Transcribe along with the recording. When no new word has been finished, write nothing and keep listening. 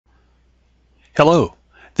Hello,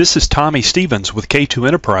 this is Tommy Stevens with K2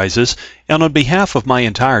 Enterprises, and on behalf of my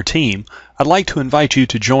entire team, I'd like to invite you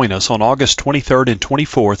to join us on August 23rd and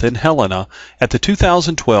 24th in Helena at the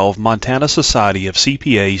 2012 Montana Society of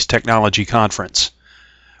CPAs Technology Conference.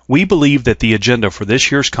 We believe that the agenda for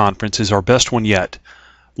this year's conference is our best one yet,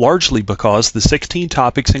 largely because the 16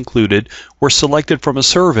 topics included were selected from a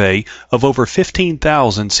survey of over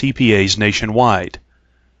 15,000 CPAs nationwide.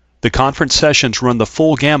 The conference sessions run the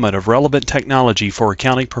full gamut of relevant technology for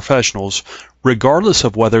accounting professionals, regardless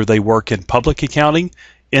of whether they work in public accounting,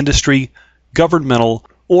 industry, governmental,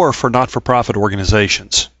 or for not-for-profit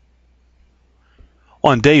organizations.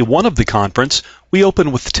 On day one of the conference, we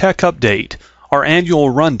open with Tech Update, our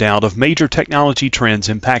annual rundown of major technology trends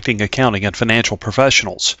impacting accounting and financial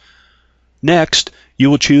professionals. Next,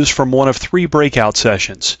 you will choose from one of three breakout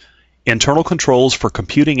sessions: Internal Controls for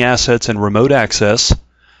Computing Assets and Remote Access,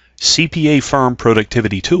 CPA Firm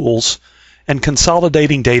Productivity Tools, and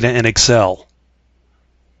Consolidating Data in Excel.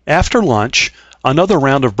 After lunch, another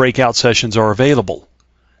round of breakout sessions are available.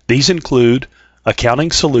 These include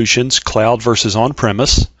Accounting Solutions Cloud versus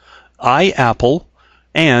On-Premise, iApple,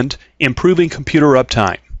 and Improving Computer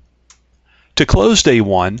Uptime. To close day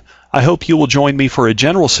one, I hope you will join me for a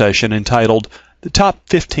general session entitled The Top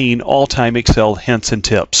 15 All-Time Excel Hints and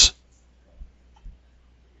Tips.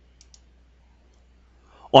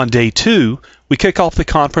 On day two, we kick off the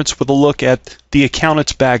conference with a look at the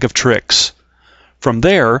accountant's bag of tricks. From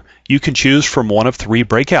there, you can choose from one of three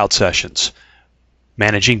breakout sessions: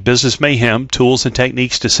 Managing Business Mayhem, Tools and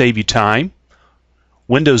Techniques to Save You Time,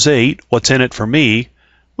 Windows 8, What's in It for Me,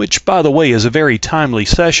 which, by the way, is a very timely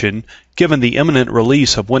session given the imminent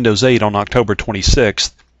release of Windows 8 on October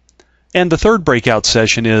 26th, and the third breakout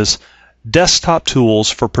session is Desktop Tools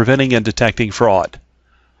for Preventing and Detecting Fraud.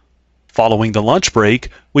 Following the lunch break,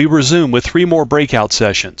 we resume with three more breakout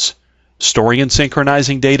sessions: Storing and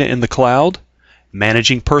Synchronizing Data in the Cloud,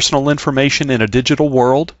 Managing Personal Information in a Digital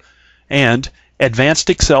World, and Advanced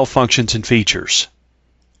Excel Functions and Features.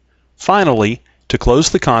 Finally, to close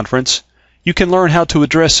the conference, you can learn how to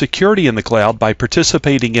address security in the cloud by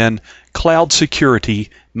participating in Cloud Security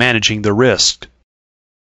Managing the Risk.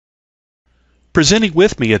 Presenting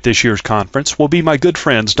with me at this year's conference will be my good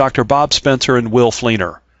friends Dr. Bob Spencer and Will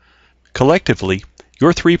Fleener. Collectively,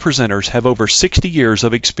 your three presenters have over 60 years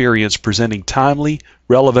of experience presenting timely,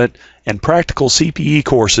 relevant, and practical CPE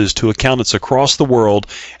courses to accountants across the world,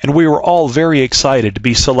 and we are all very excited to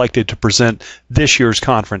be selected to present this year's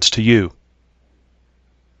conference to you.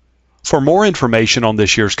 For more information on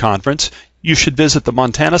this year's conference, you should visit the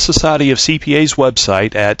Montana Society of CPAs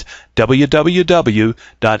website at www.mscpa.org.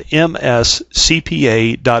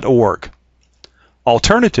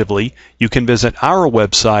 Alternatively, you can visit our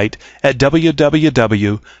website at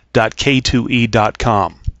www.k2e.com.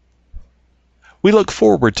 We look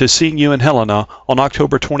forward to seeing you in Helena on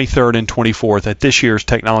October 23rd and 24th at this year's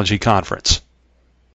Technology Conference.